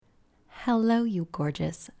Hello, you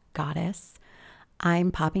gorgeous goddess.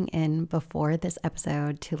 I'm popping in before this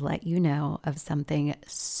episode to let you know of something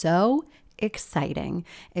so exciting.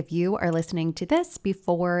 If you are listening to this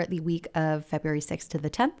before the week of February 6th to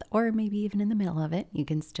the 10th, or maybe even in the middle of it, you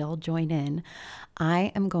can still join in.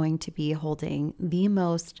 I am going to be holding the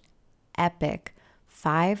most epic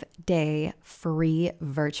 5-day free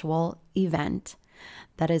virtual event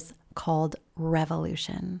that is called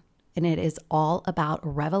Revolution. And it is all about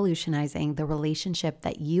revolutionizing the relationship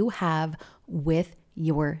that you have with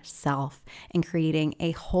yourself and creating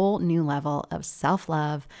a whole new level of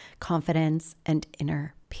self-love, confidence, and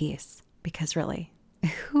inner peace. Because really,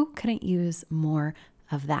 who couldn't use more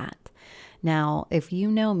of that? Now, if you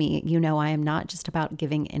know me, you know I am not just about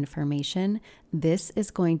giving information. This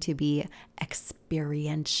is going to be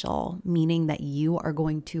experiential, meaning that you are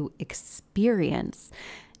going to experience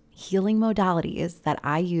healing modalities that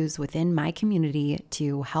I use within my community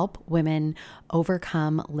to help women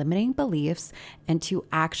overcome limiting beliefs and to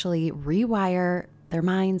actually rewire their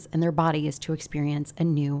minds and their bodies to experience a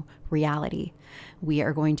new reality. We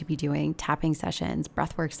are going to be doing tapping sessions,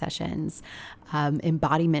 breathwork sessions,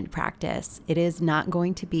 embodiment practice. It is not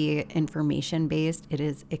going to be information-based. It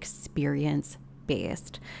is experience-based.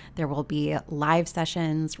 There will be live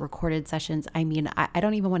sessions, recorded sessions. I mean, I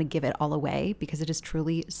don't even want to give it all away because it is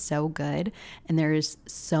truly so good and there is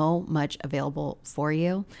so much available for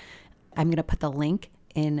you. I'm going to put the link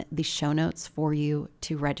in the show notes for you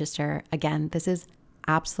to register. Again, this is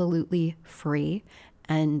absolutely free.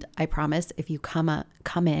 And I promise if you come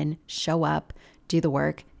in, show up, do the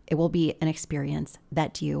work, it will be an experience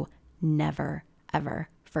that you never, ever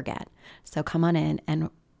forget. So come on in and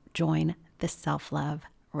join the self-love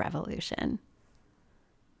revolution.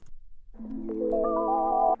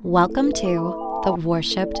 Welcome to the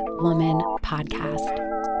Worshipped Woman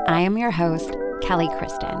podcast. I am your host, Kelly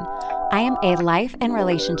Kristen. I am a life and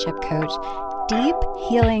relationship coach, deep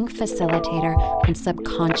healing facilitator, and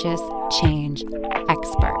subconscious change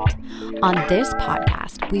expert. On this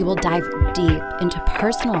podcast, we will dive deep into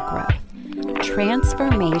personal growth,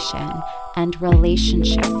 transformation, and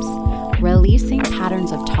relationships, releasing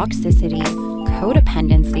patterns of toxicity,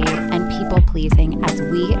 codependency, and people-pleasing as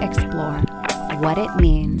we explore what it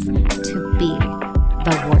means to be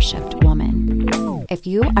the worshipped woman. If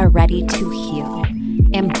you are ready to heal,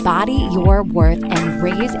 embody your worth, and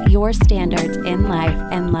raise your standards in life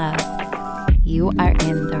and love, you are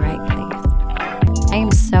in the right place. I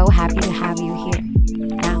am so happy to have you here.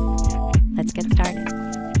 Now, let's get started.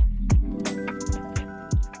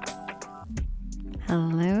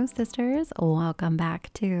 Hello, sisters. Welcome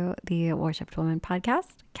back to the Worshipped Woman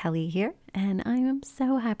podcast. Kelly here, and I am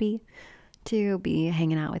so happy to be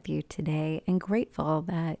hanging out with you today and grateful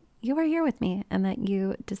that you are here with me and that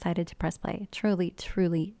you decided to press play. Truly,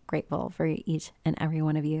 truly grateful for each and every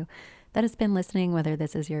one of you that has been listening, whether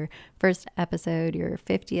this is your first episode, your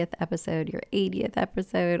 50th episode, your 80th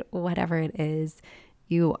episode, whatever it is.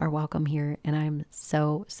 You are welcome here, and I'm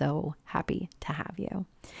so, so happy to have you.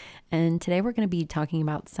 And today we're going to be talking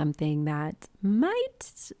about something that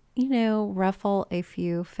might, ruffle a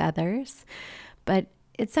few feathers, but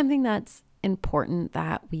it's something that's important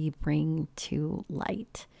that we bring to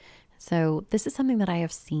light. So this is something that I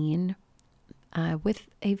have seen with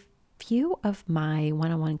a few of my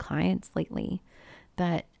one-on-one clients lately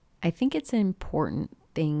that I think it's an important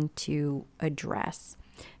thing to address.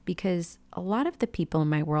 Because a lot of the people in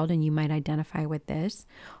my world, and you might identify with this,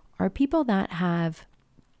 are people that have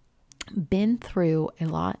been through a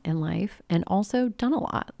lot in life and also done a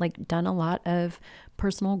lot of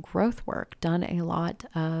personal growth work, done a lot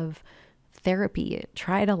of therapy,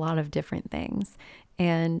 tried a lot of different things.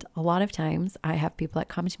 And a lot of times I have people that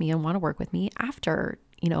come to me and want to work with me after,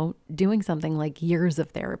 doing something like years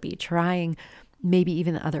of therapy, trying maybe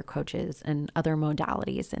even other coaches and other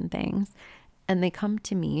modalities and things. And they come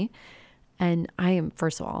to me, and I am,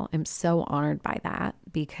 first of all, I'm so honored by that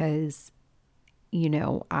because,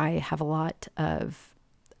 I have a lot of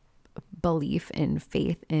belief and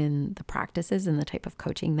faith in the practices and the type of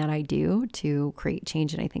coaching that I do to create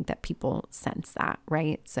change. And I think that people sense that,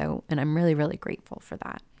 right? So, and I'm really, really grateful for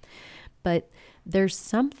that. But there's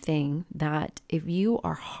something that if you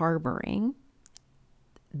are harboring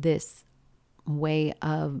this way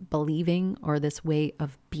of believing or this way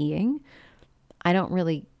of being, I don't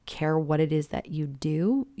really care what it is that you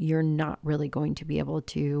do, you're not really going to be able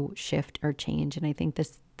to shift or change. And I think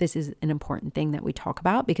this is an important thing that we talk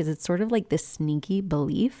about because it's sort of like this sneaky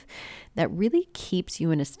belief that really keeps you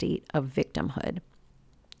in a state of victimhood.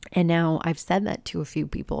 And now I've said that to a few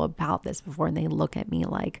people about this before, and they look at me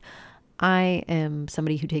like I am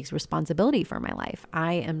somebody who takes responsibility for my life.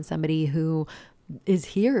 I am somebody who is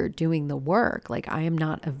here doing the work. Like, I am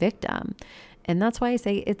not a victim. And that's why I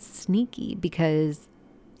say it's sneaky, because,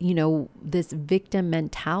 this victim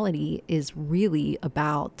mentality is really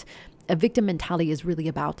about, I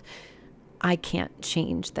can't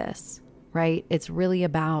change this, right? It's really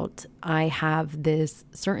about, I have this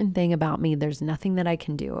certain thing about me. There's nothing that I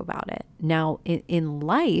can do about it. Now, in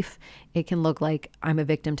life, it can look like I'm a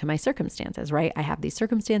victim to my circumstances, right? I have these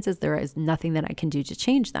circumstances. There is nothing that I can do to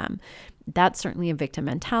change them. That's certainly a victim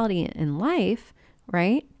mentality in life,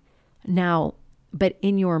 right? Now, but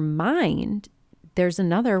in your mind, there's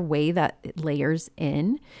another way that it layers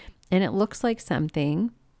in, and it looks like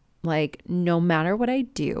something like, no matter what I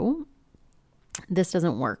do, this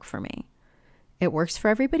doesn't work for me. It works for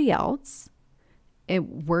everybody else. It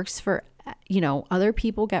works for, other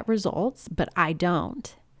people get results, but I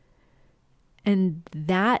don't. And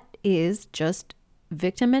that is just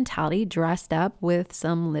victim mentality dressed up with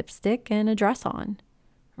some lipstick and a dress on,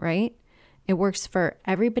 right? It works for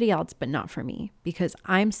everybody else, but not for me, because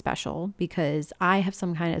I'm special, because I have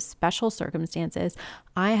some kind of special circumstances.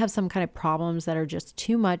 I have some kind of problems that are just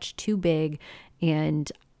too much, too big,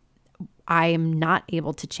 and I am not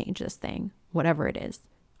able to change this thing, whatever it is.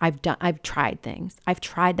 I've tried things. I've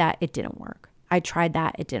tried that. It didn't work. I tried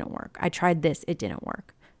that. It didn't work. I tried this. It didn't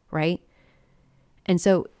work. Right. And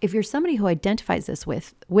so if you're somebody who identifies this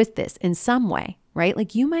with this in some way, right?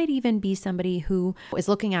 Like, you might even be somebody who is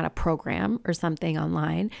looking at a program or something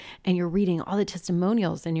online, and you're reading all the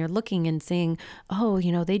testimonials, and you're looking and saying, oh,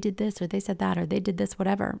 they did this, or they said that, or they did this,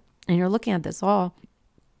 whatever. And you're looking at this all,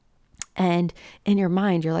 and in your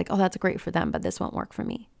mind, you're like, oh, that's great for them, but this won't work for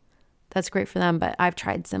me. That's great for them, but I've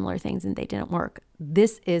tried similar things and they didn't work.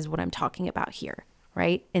 This is what I'm talking about here,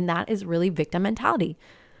 right? And that is really victim mentality.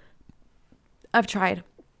 I've tried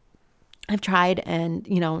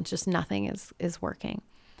and, just nothing is working.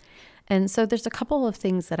 And so there's a couple of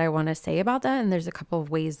things that I want to say about that. And there's a couple of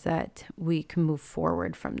ways that we can move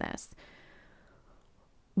forward from this.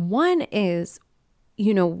 One is,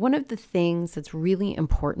 one of the things that's really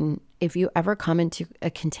important, if you ever come into a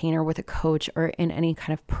container with a coach or in any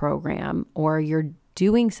kind of program, or you're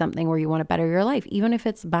doing something where you want to better your life, even if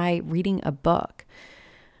it's by reading a book,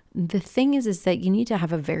 the thing is that you need to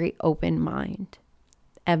have a very open mind.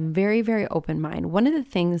 A very, very open mind. One of the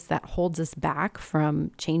things that holds us back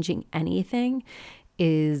from changing anything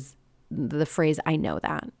is the phrase, I know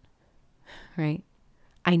that, right?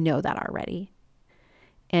 I know that already.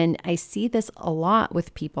 And I see this a lot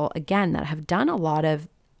with people, again, that have done a lot of,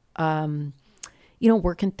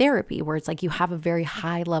 work in therapy, where it's like you have a very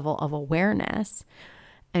high level of awareness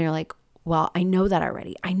and you're like, well, I know that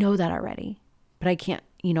already. But I can't,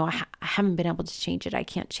 I haven't been able to change it. I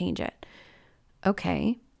can't change it.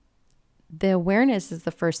 Okay. The awareness is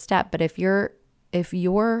the first step. But if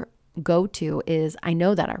your go-to is, I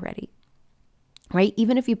know that already, right?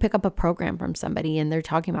 Even if you pick up a program from somebody and they're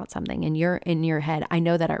talking about something and you're in your head, I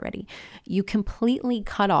know that already, you completely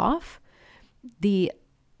cut off the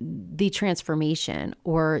transformation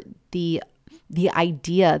or the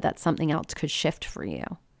idea that something else could shift for you,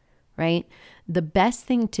 right? The best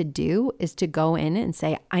thing to do is to go in and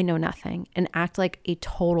say, I know nothing, and act like a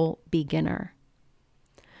total beginner.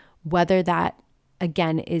 Whether that,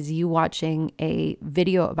 again, is you watching a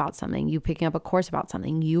video about something, you picking up a course about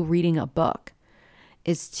something, you reading a book,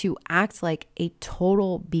 is to act like a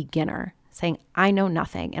total beginner, saying, I know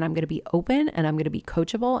nothing, and I'm going to be open, and I'm going to be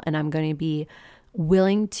coachable, and I'm going to be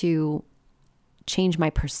willing to change my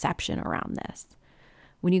perception around this.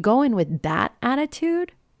 When you go in with that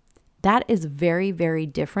attitude, that is very, very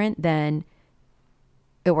different than,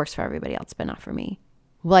 it works for everybody else, but not for me.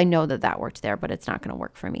 Well, I know that worked there, but it's not going to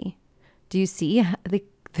work for me. Do you see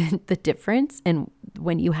the difference? And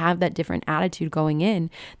when you have that different attitude going in,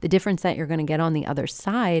 the difference that you're going to get on the other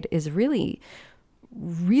side is really,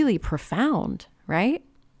 really profound, right?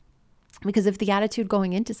 Because if the attitude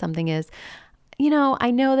going into something is,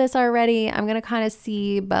 I know this already, I'm going to kind of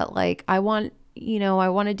see, but like, I want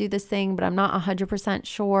to do this thing, but I'm not 100%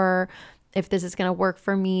 sure if this is going to work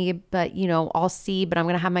for me, but I'll see, but I'm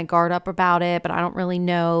going to have my guard up about it, but I don't really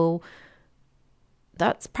know.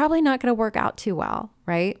 That's probably not going to work out too well,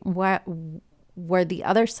 right? Where the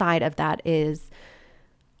other side of that is,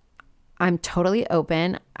 I'm totally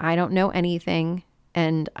open. I don't know anything,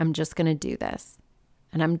 and I'm just going to do this,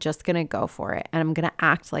 and I'm just going to go for it, and I'm going to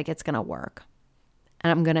act like it's going to work,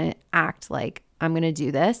 and I'm going to act like I'm going to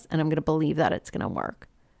do this, and I'm going to believe that it's going to work,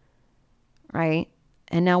 right?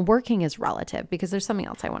 And now working is relative, because there's something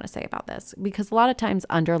else I want to say about this, because a lot of times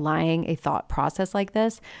underlying a thought process like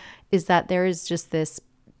this is that there is just this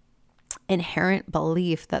inherent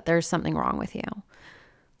belief that there's something wrong with you.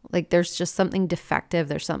 Like there's just something defective,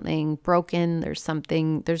 there's something broken, there's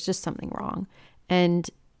just something wrong. And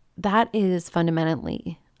that is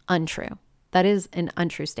fundamentally untrue. That is an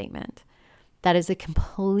untrue statement. That is a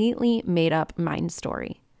completely made up mind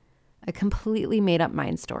story. A completely made up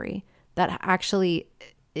mind story that actually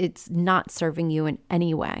it's not serving you in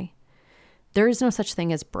any way. There is no such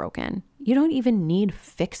thing as broken. You don't even need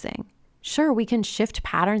fixing. Sure, we can shift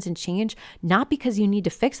patterns and change, not because you need to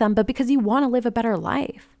fix them, but because you want to live a better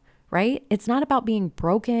life, right? It's not about being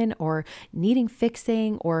broken or needing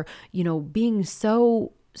fixing or, being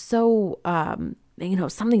so,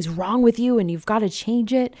 something's wrong with you and you've got to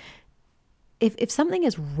change it. If something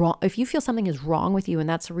is wrong, if you feel something is wrong with you and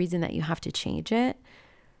that's the reason that you have to change it,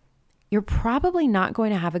 you're probably not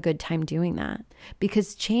going to have a good time doing that,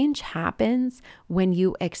 because change happens when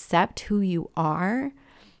you accept who you are,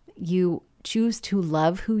 you choose to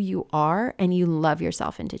love who you are, and you love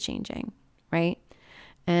yourself into changing, right?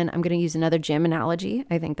 And I'm going to use another gym analogy.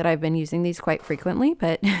 I think that I've been using these quite frequently,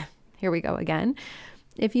 but here we go again.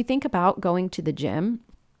 If you think about going to the gym,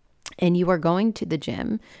 and you are going to the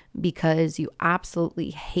gym because you absolutely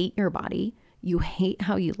hate your body, you hate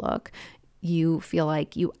how you look, you feel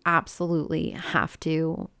like you absolutely have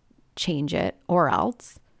to change it or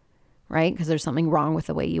else, right? Because there's something wrong with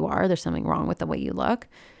the way you are. There's something wrong with the way you look.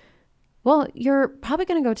 Well, you're probably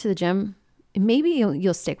going to go to the gym. Maybe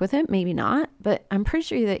you'll stick with it, maybe not, but I'm pretty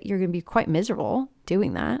sure that you're going to be quite miserable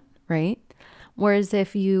doing that, right? Whereas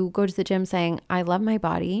if you go to the gym saying, I love my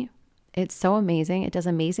body, it's so amazing, it does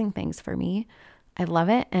amazing things for me, I love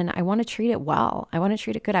it, and I want to treat it well. I want to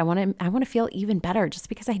treat it good. I want to feel even better just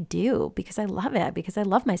because I do, because I love it, because I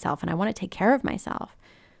love myself and I want to take care of myself.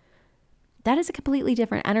 That is a completely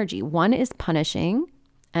different energy. One is punishing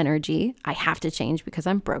energy. I have to change because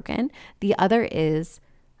I'm broken. The other is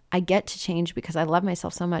I get to change because I love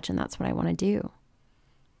myself so much and that's what I want to do.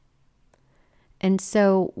 And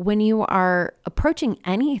so when you are approaching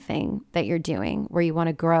anything that you're doing where you want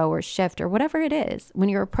to grow or shift or whatever it is, when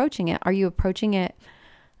you're approaching it, are you approaching it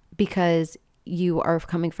because you are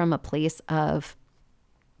coming from a place of,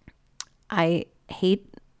 I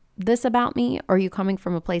hate this about me? Or are you coming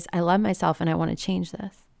from a place, I love myself and I want to change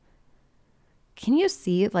this? Can you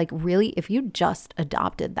see, like, really, if you just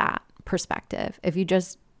adopted that perspective,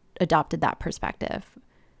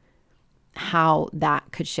 how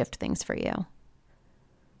that could shift things for you?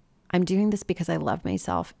 I'm doing this because I love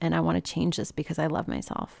myself and I want to change this because I love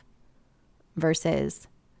myself, versus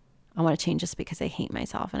I want to change this because I hate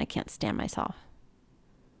myself and I can't stand myself,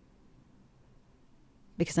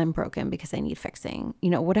 because I'm broken, because I need fixing,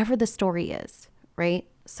 whatever the story is, right?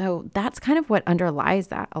 So that's kind of what underlies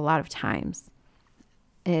that a lot of times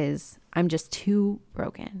is I'm just too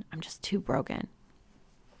broken. I'm just too broken.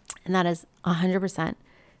 And that is 100%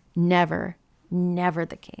 never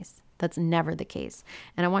the case. That's never the case.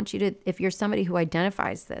 And I want you to, if you're somebody who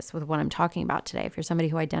identifies this with what I'm talking about today, if you're somebody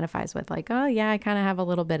who identifies with like, oh yeah, I kind of have a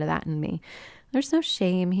little bit of that in me, there's no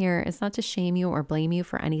shame here. It's not to shame you or blame you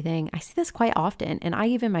for anything. I see this quite often, and I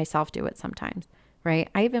even myself do it sometimes, right?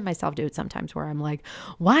 I even myself do it sometimes where I'm like,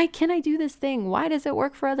 why can't I do this thing? Why does it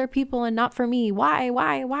work for other people and not for me? Why?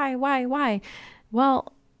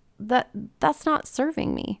 Well, that's not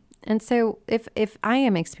serving me. And so if I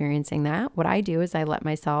am experiencing that, what I do is I let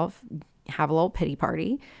myself have a little pity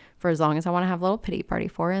party for as long as I want to have a little pity party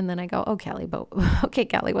for it. And then I go, oh, Kelly, but okay,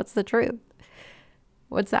 Kelly, what's the truth?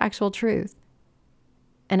 What's the actual truth?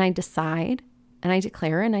 And I decide and I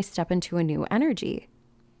declare and I step into a new energy,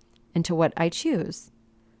 into what I choose.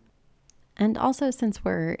 And also, since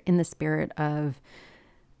we're in the spirit of,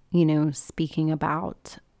 speaking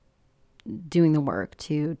about doing the work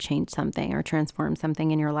to change something or transform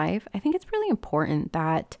something in your life, I think it's really important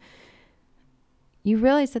that you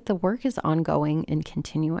realize that the work is ongoing and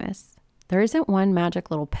continuous. There isn't one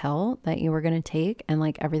magic little pill that you are going to take and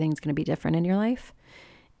like everything's going to be different in your life.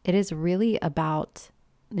 It is really about,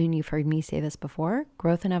 and you've heard me say this before,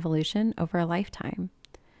 growth and evolution over a lifetime,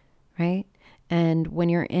 right? And when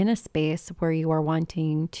you're in a space where you are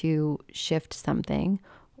wanting to shift something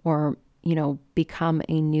or become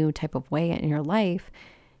a new type of way in your life,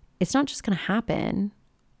 it's not just going to happen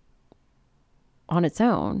on its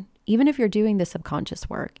own. Even if you're doing the subconscious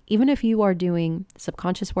work, even if you are doing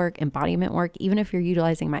subconscious work, embodiment work, even if you're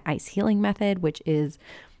utilizing my ice healing method, which is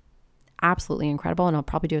absolutely incredible. And I'll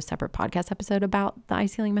probably do a separate podcast episode about the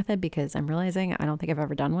ice healing method because I'm realizing I don't think I've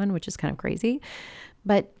ever done one, which is kind of crazy.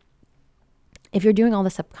 But if you're doing all the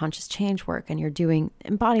subconscious change work and you're doing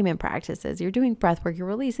embodiment practices, you're doing breath work, you're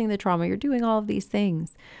releasing the trauma, you're doing all of these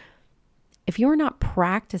things, if you're not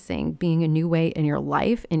practicing being a new way in your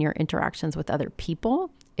life, in your interactions with other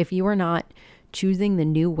people, if you are not choosing the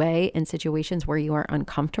new way in situations where you are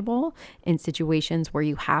uncomfortable, in situations where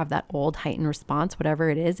you have that old heightened response, whatever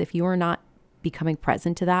it is, if you are not becoming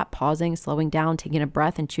present to that, pausing, slowing down, taking a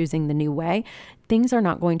breath and choosing the new way, things are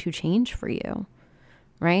not going to change for you,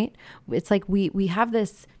 right? It's like we have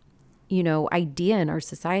this, idea in our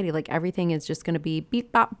society, like everything is just going to be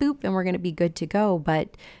beep, bop, boop, and we're going to be good to go.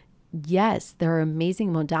 But yes, there are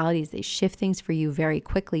amazing modalities. They shift things for you very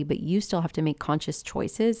quickly, but you still have to make conscious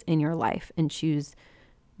choices in your life and choose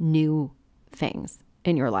new things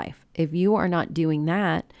in your life. If you are not doing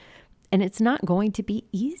that, and it's not going to be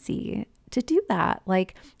easy to do that.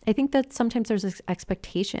 Like, I think that sometimes there's this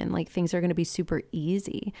expectation, like things are going to be super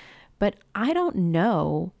easy, but I don't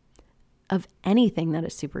know of anything that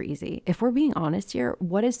is super easy. If we're being honest here,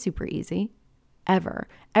 what is super easy? Ever.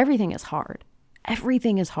 Everything is hard.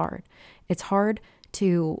 Everything is hard. It's hard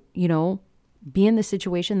to, be in the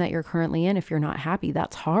situation that you're currently in. If you're not happy,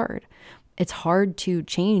 that's hard. It's hard to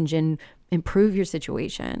change and improve your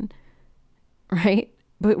situation, right?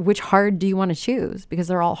 But which hard do you want to choose? Because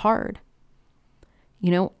they're all hard.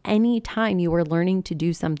 Anytime you are learning to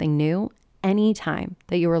do something new, anytime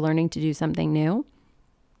that you are learning to do something new,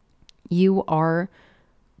 you are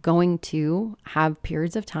going to have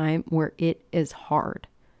periods of time where it is hard,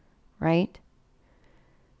 right?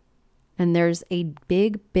 And there's a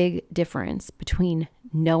big, big difference between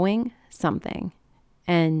knowing something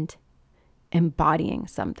and embodying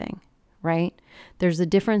something, right? There's a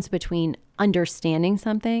difference between understanding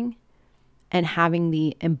something and having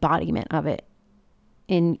the embodiment of it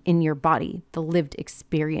in your body, the lived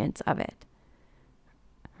experience of it,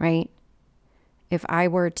 right? If I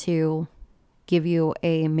were to give you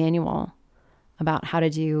a manual about how to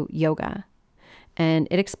do yoga and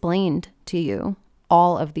it explained to you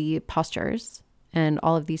all of the postures and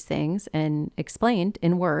all of these things and explained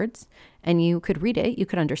in words, and you could read it, you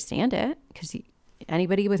could understand it, because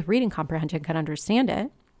anybody with reading comprehension could understand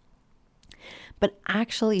it. But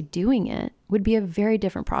actually doing it would be a very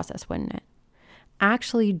different process, wouldn't it?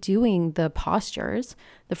 Actually doing the postures,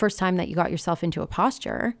 the first time that you got yourself into a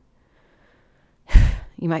posture,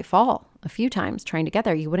 you might fall a few times trying to get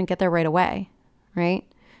there. You wouldn't get there right away, right?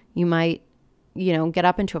 You might, get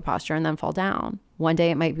up into a posture and then fall down. One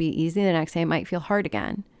day it might be easy. The next day it might feel hard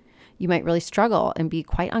again. You might really struggle and be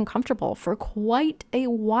quite uncomfortable for quite a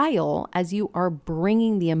while as you are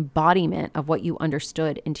bringing the embodiment of what you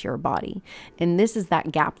understood into your body. And this is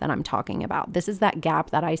that gap that I'm talking about. This is that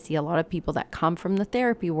gap that I see a lot of people that come from the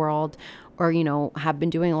therapy world or, have been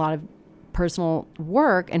doing a lot of personal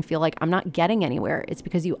work and feel like I'm not getting anywhere. It's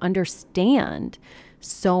because you understand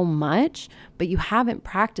so much, but you haven't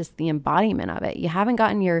practiced the embodiment of it. You haven't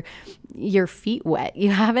gotten your feet wet. You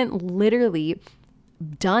haven't literally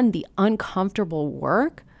done the uncomfortable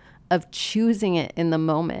work of choosing it in the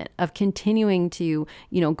moment, of continuing to,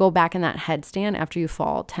 go back in that headstand after you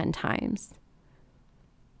fall 10 times.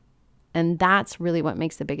 And that's really what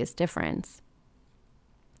makes the biggest difference,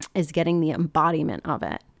 is getting the embodiment of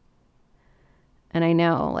it. And I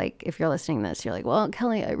know, like, if you're listening to this, you're like, well,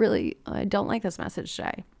 Kelly, I don't like this message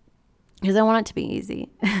today because I want it to be easy.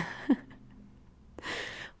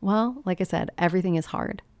 Well, like I said, everything is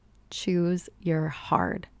hard. Choose your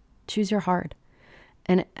hard. Choose your hard.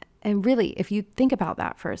 And really, if you think about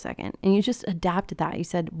that for a second and you just adapted that, you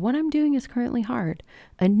said, what I'm doing is currently hard.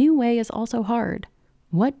 A new way is also hard.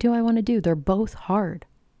 What do I want to do? They're both hard.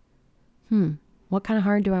 What kind of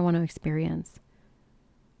hard do I want to experience?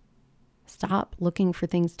 Stop looking for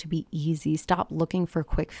things to be easy. Stop looking for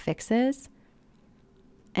quick fixes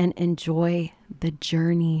and enjoy the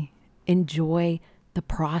journey. Enjoy the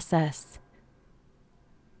process.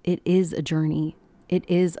 It is a journey. It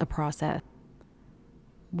is a process.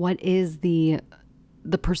 What is the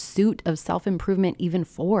pursuit of self-improvement even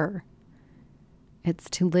for? It's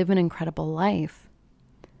to live an incredible life.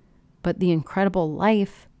 But the incredible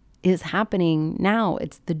life is happening now.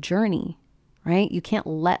 It's the journey, right? You can't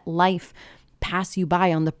let life pass you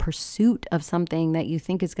by on the pursuit of something that you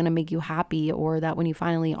think is going to make you happy, or that when you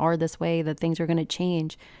finally are this way, that things are going to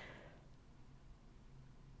change.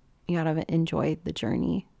 You got to enjoy the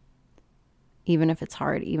journey, even if it's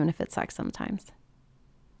hard, even if it sucks sometimes,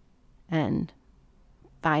 and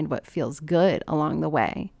find what feels good along the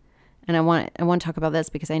way. And I want to talk about this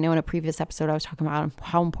because I know in a previous episode I was talking about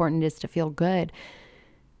how important it is to feel good.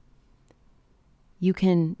 You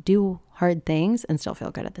can do hard things and still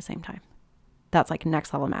feel good at the same time. That's like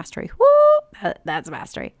next level mastery. Woo! That's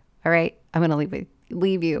mastery. All right. I'm going to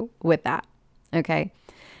leave you with that. Okay.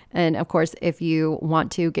 And of course, if you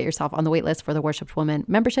want to get yourself on the wait list for the Worshipped Woman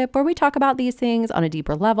membership, where we talk about these things on a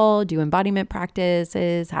deeper level, do embodiment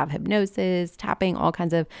practices, have hypnosis, tapping, all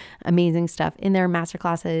kinds of amazing stuff in their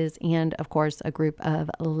masterclasses, and of course, a group of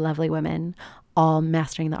lovely women all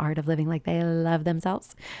mastering the art of living like they love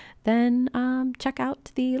themselves, then check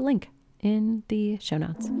out the link in the show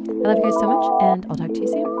notes. I love you guys so much, and I'll talk to you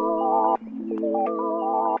soon.